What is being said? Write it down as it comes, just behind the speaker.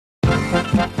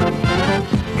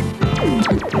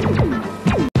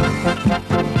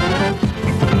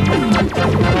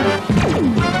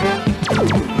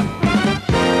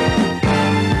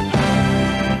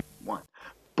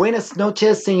Buenas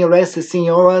noches, señores y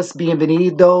señoras.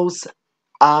 Bienvenidos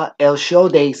a el show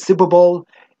de Super Bowl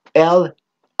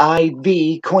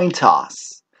LIV coin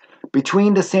toss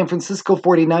between the San Francisco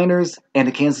 49ers and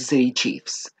the Kansas City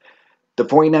Chiefs. The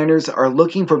 49ers are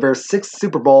looking for their 6th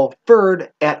Super Bowl,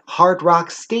 third at Hard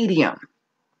Rock Stadium.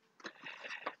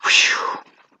 Whew.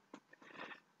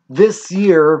 This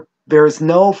year, there is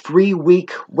no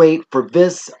 3-week wait for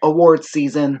this award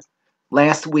season.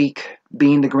 Last week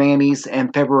being the Grammys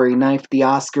and February 9th the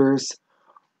Oscars,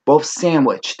 both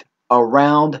sandwiched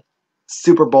around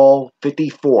Super Bowl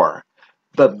 54,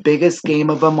 the biggest game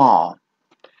of them all.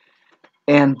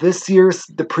 And this year's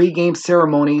the pregame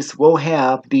ceremonies will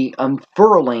have the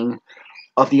unfurling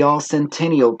of the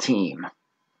All-Centennial team.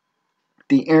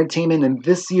 The entertainment in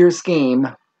this year's game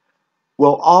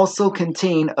will also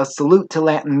contain a salute to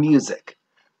Latin music.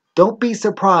 Don't be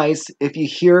surprised if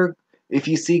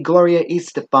you see Gloria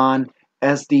Estefan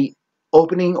as the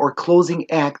opening or closing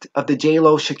act of the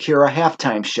J-Lo Shakira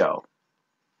halftime show.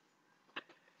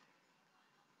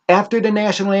 After the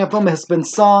national anthem has been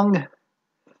sung,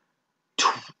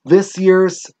 this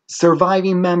year's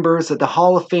surviving members of the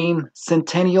Hall of Fame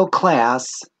Centennial class,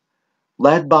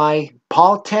 led by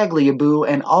Paul Tagliabue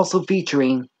and also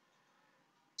featuring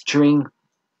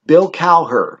Bill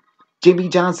Cowher, Jimmy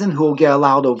Johnson, who will get a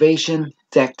loud ovation,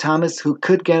 Zach Thomas, who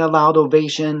could get a loud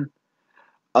ovation,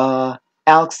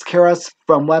 Alex Karras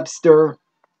from Webster,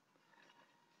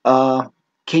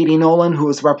 Katie Nolan, who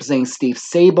is representing Steve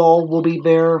Sable, will be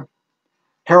there,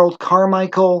 Harold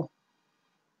Carmichael.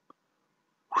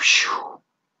 Whew.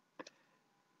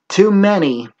 Too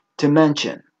many to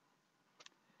mention.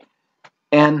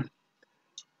 And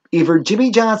either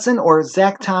Jimmy Johnson or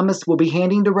Zach Thomas will be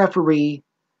handing the referee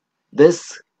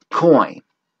this coin.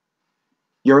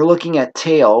 You're looking at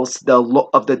tails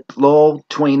of the Lowell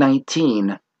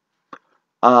 2019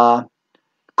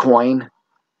 coin,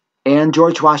 and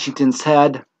George Washington's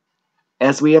head,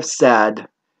 as we have said,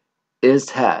 is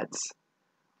heads.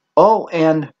 Oh,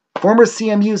 and former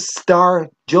CMU star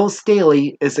Joe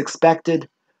Staley is expected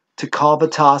to call the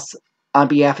toss on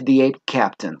behalf of the 8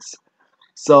 captains.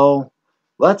 So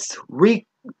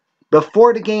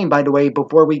before the game, by the way,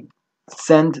 before we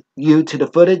send you to the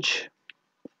footage,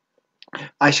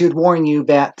 I should warn you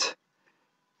that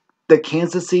the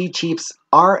Kansas City Chiefs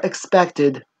are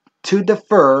expected to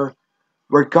defer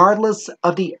regardless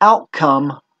of the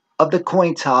outcome of the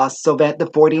coin toss so that the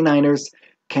 49ers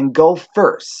can go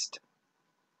first.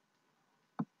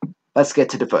 Let's get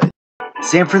to the footage.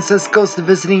 San Francisco's the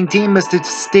visiting team. Mr.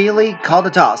 Staley, call the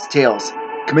toss. Tails.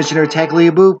 Commissioner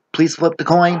Tagliabue, please flip the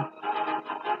coin.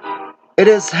 It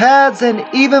is heads, and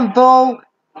even though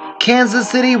Kansas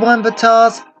City won the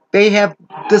toss, they have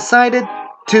decided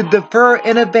to defer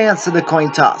in advance of the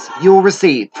coin toss. You will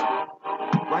receive.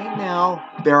 Right now,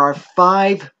 there are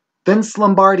 5 Vince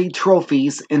Lombardi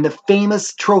trophies in the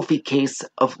famous trophy case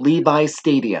of Levi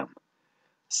Stadium.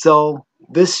 So,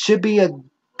 this should be a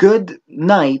good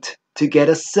night to get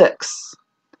a 6.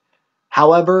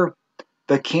 However,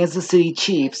 the Kansas City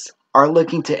Chiefs are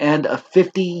looking to end a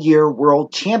 50-year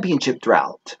World Championship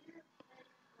drought.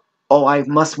 Oh, I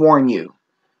must warn you.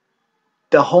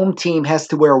 The home team has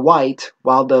to wear white,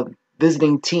 while the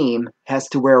visiting team has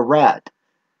to wear red.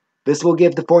 This will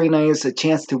give the 49ers a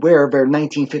chance to wear their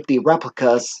 1950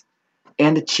 replicas,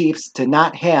 and the Chiefs to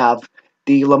not have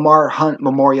the Lamar Hunt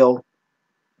Memorial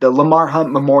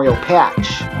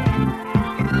patch.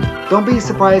 Don't be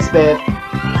surprised that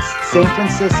San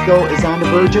Francisco is on the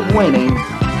verge of winning.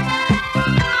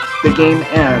 The game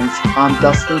ends on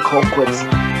Dustin Colquitt's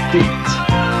feet.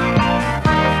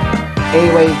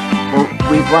 Anyway,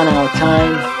 we've run out of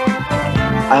time.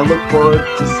 I look forward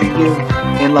to seeing you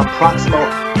in La Próximo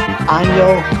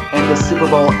Año and the Super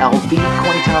Bowl LV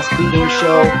Coin Toss pregame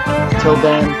show. Till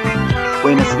then,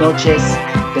 buenas noches.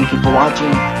 Thank you for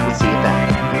watching. We'll see you then.